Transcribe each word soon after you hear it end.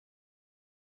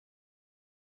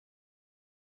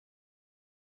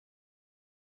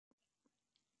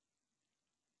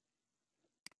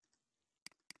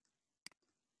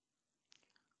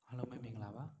Hello မင်္ဂလာ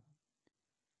ပါ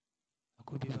အ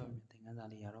ခုပြပါမယ်သင်ခန်းစာ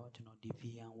လေးရတော့ကျွန်တော်ဒီ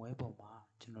VMware ပေါ်မှာ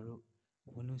ကျွန်တော်တို့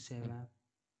Windows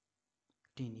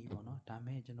 7တင်နေပေါ့နော်ဒါ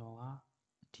မဲ့ကျွန်တော်က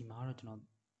ဒီမှာတော့ကျွန်တော်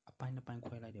အပိုင်းတစ်ပိုင်း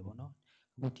ခွဲလိုက်တယ်ပေါ့နော်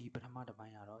အခုဒီပထမတစ်ပို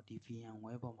င်းကတော့ဒီ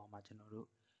VMware ပေါ်မှာကျွန်တော်တို့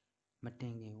မတ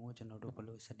င်ခင်ကိုကျွန်တော်တို့ဘယ်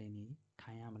လို setting တွေ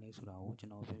ထိုင်ရမလဲဆိုတာကိုကျွ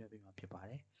န်တော်ပြောပြပေးမှာဖြစ်ပါ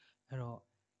တယ်အဲ့တော့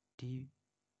ဒီ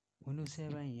Windows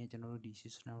 7ရဲ့ကျွန်တော်တို့ဒီ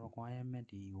system requirement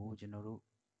တွေကိုကျွန်တော်တို့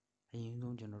အရင်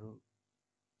ဆုံးကျွန်တော်တို့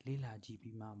လေ့လာကြည့်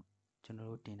ပြီးမှကျွန်တော်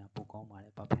တို့တင်တာပိုကောင်းပါတ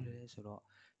ယ်ဘာဖြစ်လဲဆိုတော့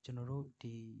ကျွန်တော်တို့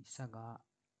ဒီဆက်က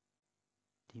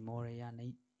ဒီ model ရနေ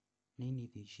နေ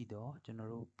သည်ရှိတော့ကျွန်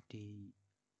တော်တို့ဒီ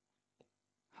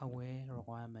hardware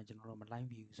requirement ကျွန်တော်တို့မလိုက်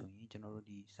ပြီဆိုရင်ကျွန်တော်တို့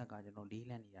ဒီဆက်ကကျွန်တော်လေး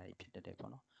လံနေတာတွေဖြစ်တတ်တယ်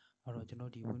ပေါ့နော်အဲ့တော့ကျွန်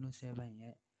တော်ဒီ Windows 7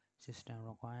ရဲ့ system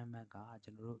requirement က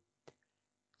ကျွန်တော်တို့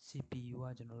CPU က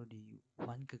ကျွန်တော်တို့ဒီ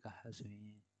1 GHz ဆိုရ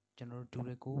င်ကျွန်တော်တို့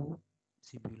2ကို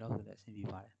CPU လောက်ဆိုလည်းအဆင်ပြေ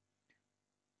ပါတယ်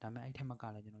ဒါပေမဲ့အဲ့ထက်မက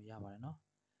လည်းကျွန်တော်ရပါတယ်เนาะ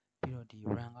ပြီးတော့ဒီ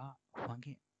RAM က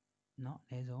 1GB เนาะအ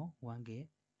နည်းဆုံး 1GB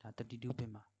ဒါ32 bit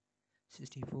မှာ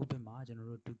64 bit မှာကျွန်တော်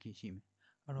တို့ 2GB ရှိမယ်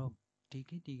အဲ့တော့ဒီ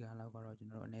GB လောက်ကတော့ကျွ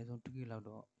န်တော်တို့အနည်းဆုံး 2GB လောက်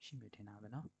တော့ရှိမယ်ထင်တာပဲ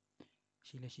เนาะ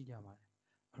ရှိလည်းရှိကြပါတယ်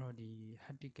အဲ့တော့ဒီ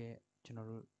hard disk ကကျွန်တော်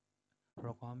တို့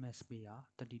requirement space က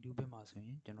32 bit မှာဆိုရ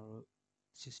င်ကျွန်တော်တို့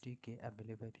 60GB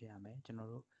available ဖြစ်ရမယ်ကျွန်တော်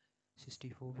တို့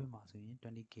64 bit မှာဆိုရင်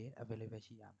 20GB available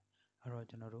ရှိရမယ်အဲ့တော့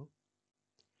ကျွန်တော်တို့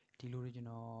ဒီလိုတွေကျွန်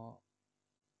တော်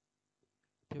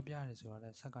ပြောပြရတယ်ဆိုတော့လ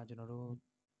ည်းဆက်ကကျွန်တော်တို့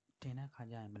တင်တဲ့ခါ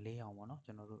ကျရင်မလေးအောင်ပေါ့နော်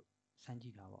ကျွန်တော်တို့စမ်းကြ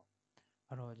ည့်တာပေါ့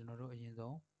အဲ့တော့ကျွန်တော်တို့အရင်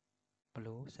ဆုံးဘယ်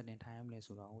လို setting ထိုင်ရမလဲ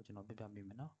ဆိုတော့ကျွန်တော်ပြပြပေး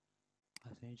မယ်နော်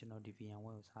အဲဆိုရင်ကျွန်တော်ဒီ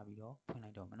VMware ကိုစပြီးတော့ဖွင့်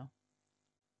လိုက်တော့မယ်နော်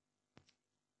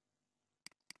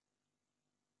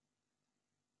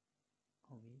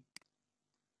ဟုတ်ပြီ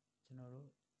ကျွန်တော်တို့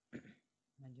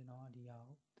ကျွန်တော်ကဒီဟာ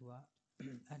ကိုသူက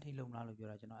edit လုပ်မလားလို့ပြော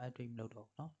တာကျွန်တော် edit မလုပ်တော့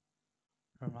ဘူးเนาะ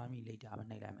run me later ပဲ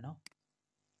နှိပ်လိုက်မယ်เนาะ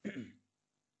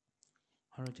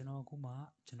အဲ့တော့ကျွန်တော်အခုမှ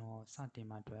ကျွန်တော်စတင်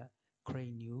မှအတွက်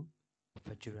create new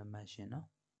virtual machine เนาะ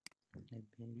နှိပ်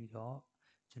ပြီးတော့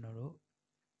ကျွန်တော်တို့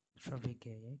traffic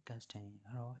ရဲ့ custom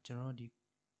အဲ့တော့ကျွန်တော်တို့ဒီ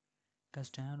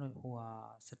custom ကတော့ဟိုဟာ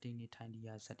setting တွေထိုင်ဒီ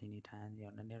ဟာ setting တွေထိုင်ရ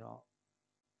အောင်နည်းနည်းတော့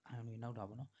အရင်နောက်တာ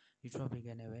ပေါ့နော်ဒီ traffic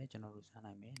နဲ့ပဲကျွန်တော်တို့စမ်း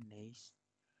နိုင်မယ် next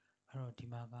အဲ့တော့ဒီ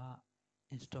မှာက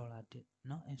installer disk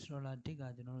เนาะ installer disk က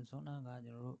ကျွန်တော်တို့ zona က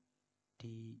ကျွန်တော်တို့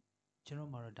ဒီကျွန်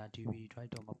တော်မှာတော့ဒါ DB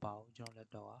drive တော့မပါဘူးကျွန်တော်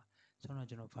laptop ကဆိုတော့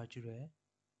ကျွန်တော် virtual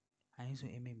ISO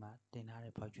image မှာတင်ထား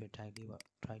တဲ့ virtual drive လေးပေါ့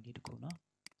drive လေးတစ်ခုเนาะ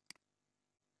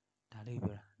ဒါလေး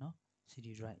ပြောတာเนาะ CD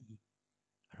drive E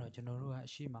အဲ့တော့ကျွန်တော်တို့ကအ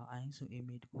ရှိမ ISO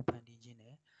image တစ်ခုဖန်တီးခြင်း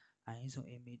နဲ့ ISO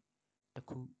image တစ်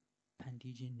ခုဖန်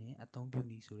တီးခြင်းနဲ့အသုံးပြု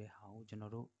နည်းဆိုတဲ့ဟာကိုကျွန်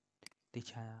တော်တို့တေ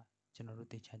ချာ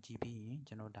ကြည့်ပြီးရင်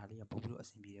ကျွန်တော်ဒါလေးကပို့ပြီးတော့အ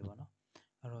ဆင်ပြေတယ်ပေါ့နော်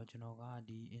အဲ့တော့ကျွန်တော်က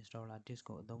ဒီ installer disk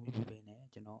ကိုအသုံးပြုပြီးနေ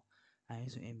ကျွန်တော်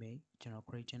ISO image ကျွန်တော်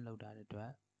creation လုပ်ထားတဲ့အတွ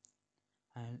က်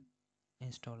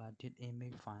installer disk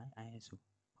image file ISO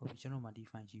ဟုတ်ပြီကျွန်တော်မှာဒီ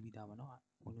file ရှိပြီးသားပါเนาะ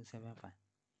Windows 7 file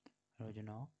အဲ့တော့ကျွန်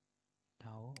တော်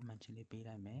ဒါကိုအမှန်ချင်းလေးပေး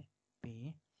လိုက်မယ်ပြီးရ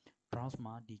င် browse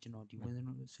မှာဒီကျွန်တော်ဒီ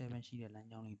Windows 7ရှိတဲ့လမ်း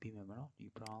ကြောင်းလေးပေးမယ်ပေါ့နော်ဒီ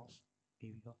browse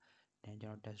ပြီးပြီးတော့ကျွန်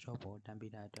တော် desktop ပေါ်တန်း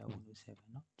ပေးထားတဲ့ Windows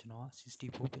 7เนาะကျွန်တော်က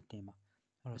64 bit တင်ပါ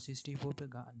အဲ့တော့64 bit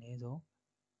ကအနည်းဆုံး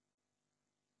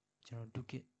ကျွန်တော်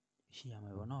 2GB ရှိရမ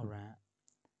ယ်ပေါ့နော် RAM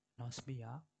နော် speed က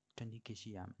 20GB ရှိ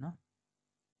ရမယ်နော်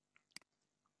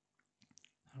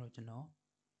အဲ့တော့ကျွန်တော်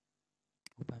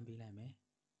open ပေးလိုက်မယ်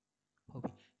ဟုတ်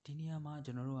ပြီဒီနေရာမှာ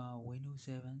ကျွန်တော်တို့က Windows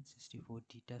 7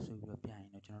 64D တက်ဆိုပြီးတော့ပြရင်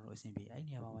တော့ကျွန်တော်တို့အဆင်ပြေအဲ့ဒီ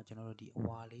နေရာမှာကျွန်တော်တို့ဒီအ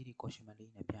ဝါလေးဒီ caution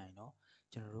လေးနဲ့ပြရင်တော့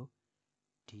ကျွန်တော်တို့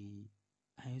ဒီ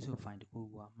ISO file တခု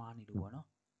ကမှားနေလို့ပေါ့နော်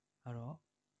အဲ့တော့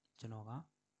ကျွန်တော်က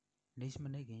next မ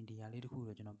နေ့ခင်ဒီဟာလေးတခု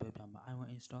တော့ကျွန်တော်ပြောပြမှာ I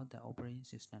will install the operating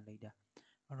system later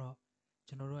အဲ့တော့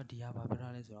ကျွန်တော်တို့ကဒီဟာဘာပြော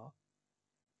ထားလဲဆိုတော့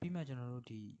ပြီးမှကျွန်တော်တို့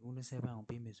ဒီ Windows 7ကို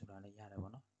ပေးမယ်ဆိုတာလည်းရတယ်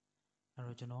ပေါ့နော်အဲ့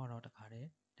တော့ကျွန်တော်ကတော့တခါတည်း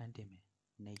တန်းတင်မယ်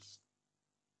next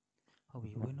ဟုတ်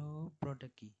ပြီ Windows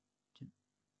product key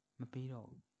မပေးတော့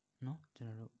ဘူးเนาะကျွန်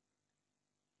တော်တို့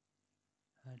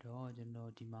အဲ့တော့ကျွန်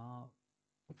တော်ဒီမှာ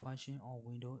version of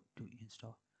Windows to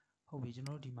install ဟုတ်ပြီကျွန်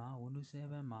တော်တို့ဒီမှာ Windows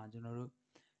 7မှာကျွန်တော်တို့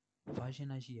version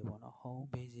လိုက်ရှိရပေါ့နော် home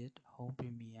basic home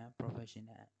premium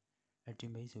professional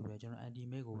ultimate ဆိုပြီးတော့ကျွန်တော်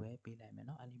ultimate ကိုပဲပေးလိုက်မယ်เ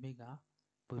นาะ ultimate က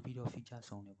ပို့ပြီးတော့ feature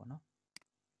ဆုံးတယ်ပေါ့နော်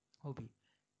ဟုတ်ပြီ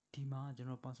ဒီမှာကျွန်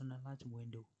တော် personalize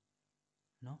window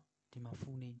เนาะဒီမှာ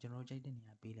full name ကျွန်တော်ကြိုက်တဲ့နေ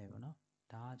ရာပေးလိုက်ပေါ့နော်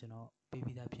ဒါကကျွန်တော်ပေး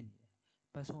ပြီးသားဖြစ်နေတယ်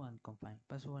password and confine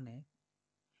password နဲ့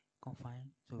confine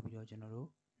ဆိုပြီးတော့ကျွန်တော်တို့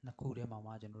နှစ်ခုထဲမှာ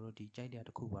မှကျွန်တော်တို့ဒီကြိုက်တဲ့တ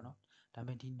စ်ခုပေါ့နော်ဒါပေ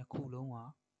မဲ့ဒီနှစ်ခုလုံးက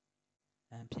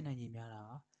ဖြစ်နိုင်ခြေများတာ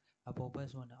ကအပေါ်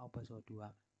password နဲ့အောက် password တူရမ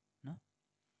ယ်နော်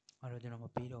အဲ့တော့ကျွန်တော်မ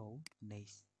ပေးတော့ဘူး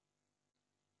next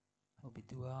ဟုတ်ပြီ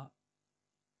သူက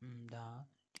ဒါ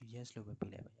ဒီ yes လို့ပဲ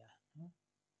ပေးလိုက်ပါရနော်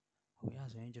ဟုတ်ပြီ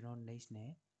ဆိုရင်ကျွန်တော် next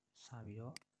နဲ့စပြီး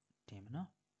တော့တင်မယ်နော်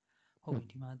ဟုတ်ပြီ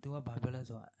ဒီမှာသူကဘာပြောလဲ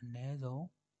ဆိုတော့အနည်းဆုံး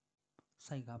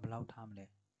site ကဘယ်လောက်ထားမလဲ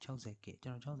 60k ကျွ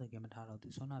န်တော် 60k မထားတော့သူ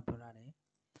ဆွမ်းနာပြောထားတယ်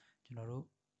ကျွန်တော်တို့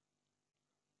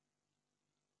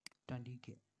 20k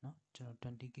เนาะကျွန်တော်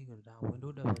 20k ကိုဒါ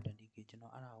Windows Level 20k ကျွန်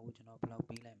တော်အဲ့ဒါကိုကျွန်တော်ဘယ်လောက်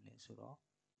ပေးလိုက်မလဲဆိုတော့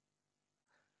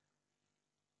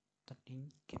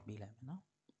 13k ပေးလိုက်မယ်เนาะ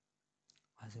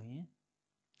အဲဆိုရင်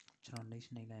ကျွန်တော် next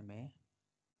နှိပ်လိုက်မယ်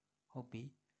ဟုတ်ပြီ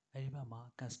အဲ့ဒီဘက်မှာ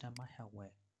customer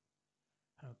hardware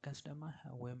အဲ့တော့ customer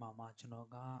hardware မှာကျွန်တော်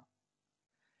က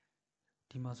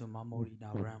ဒီမှာဆို memory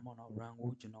ဒါ RAM ပေါ့နော် RAM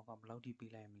ကိုကျွန်တော်ကဘယ်လောက်ထိ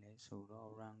ပေးလိုက်မလဲဆိုတော့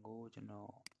RAM ကိုကျွန်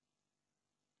တော်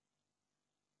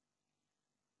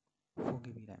 4k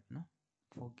ပေးလိုက်မယ်နော်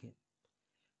 4k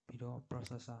ပြီးတော့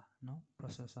processor နော်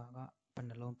processor ကဘယ်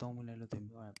နှလုံးသုံးမလဲလို့သူ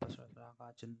ပြောတယ် processor က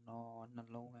ကျွန်တော်နှ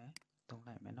လုံးပဲသုံး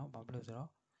လိုက်မယ်နော်ဘာဖြစ်လို့ဆိုတော့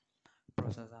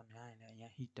processor များရင်လည်းအရ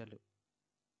င် heat တက်လို့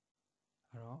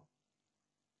အဲ့တော့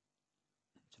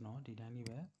ကျွန်တော်ဒီတိုင်းလေး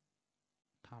ပဲ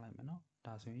ထားလိုက်မယ်နော်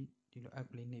ဒါဆိုရင်ဒီလို app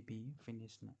လေးနှိပ်ပြီး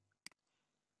finish နဲ့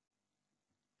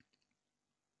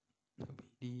ဟုတ်ပြီ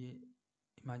ဒီ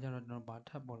မှာကျတော့ကျွန်တော်ဘာထ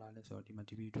ပ်ပေါ်လာလဲဆိုတော့ဒီမှာ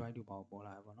DB drive တို့ပေါ့ပေါ်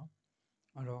လာတယ်ပေါ့နော်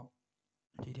အဲ့တော့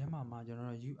ဒီထဲမှာကျွန်တော်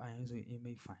တို့ UIS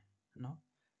image file เนาะ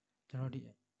ကျွန်တော်ဒီ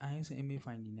IS image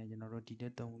file နေနဲ့ကျွန်တော်တို့ဒီတ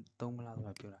က်သုံးမလားဆို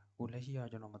တာပြောတာကိုလက်ရှိတော့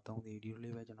ကျွန်တော်မသုံးသေးဘူးဒီလို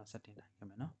လေးပဲကျွန်တော် setting တိုင်းခဲ့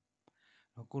မယ်เนาะ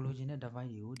ကိုလိုချင်တဲ့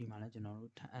device တွေကိုဒီမှာလည်းကျွန်တော်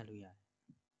တို့ထပ်အပ်လို့ရတယ်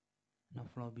เนาะ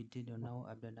floppy disk တို့ now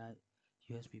update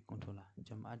USB controller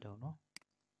ကျွန်တော်အပ်တော့เนาะ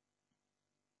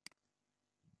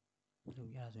လို့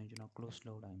ရဆိုရင်ကျွန်တော် close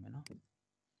လုပ်လိုက်မယ်เนาะ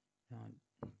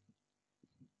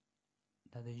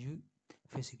ဒါဆို U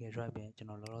physical drive ပဲကျွန်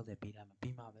တော်လောလောဆယ်ပေးလိုက်မယ်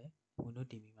ပြီးမှပဲ Windows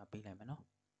TV မှာပေးလိုက်မယ်เนาะ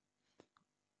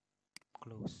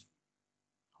close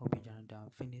ဟုတ်ပြီကျွန်တော်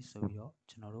ဒါ finish ဆိုပြီးတော့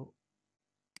ကျွန်တော်တို့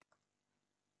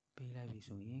ပေးလိုက်ပြီ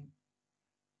ဆိုရင်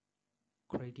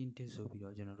creating disk ဆိုပြီး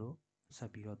တော့ကျွန်တော်တို့ဆ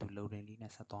က်ပြီးတော့သူ loading လေး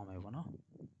နဲ့ဆက်သွားမယ်ပေါ့နော်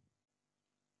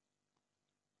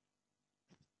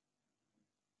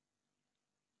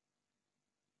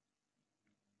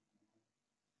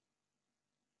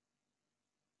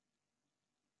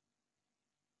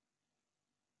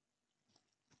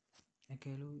အက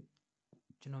ယ်လို့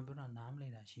ကျွန်တော်ပြောတာနားမလ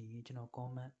ည်တာရှိရင်ကျွန်တော်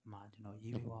comment မှာကျွန်တော်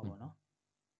ရေးပေးပါပေါ့နော်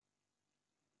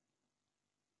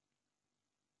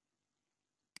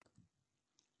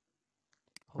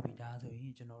ဟုတ်ပြီဒါဆိုရ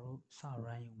င်ကျွန်တော်တို့စ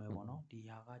run ယူမယ်ပေါ့နော်ဒီ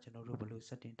ဟာကကျွန်တော်တို့ဘယ်လို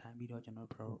setting ထိုင်ပြီးတော့ကျွန်တော်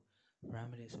တို့ run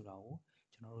မလဲဆိုတာကို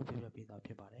ကျွန်တော်တို့ပြပြပေးသွား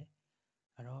ဖြစ်ပါတယ်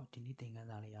အဲ့တော့ဒီနေ့သင်ခန်း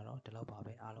စာလေးကတော့ဒီလောက်ပါ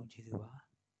ပဲအားလုံးကျေးဇူးပါ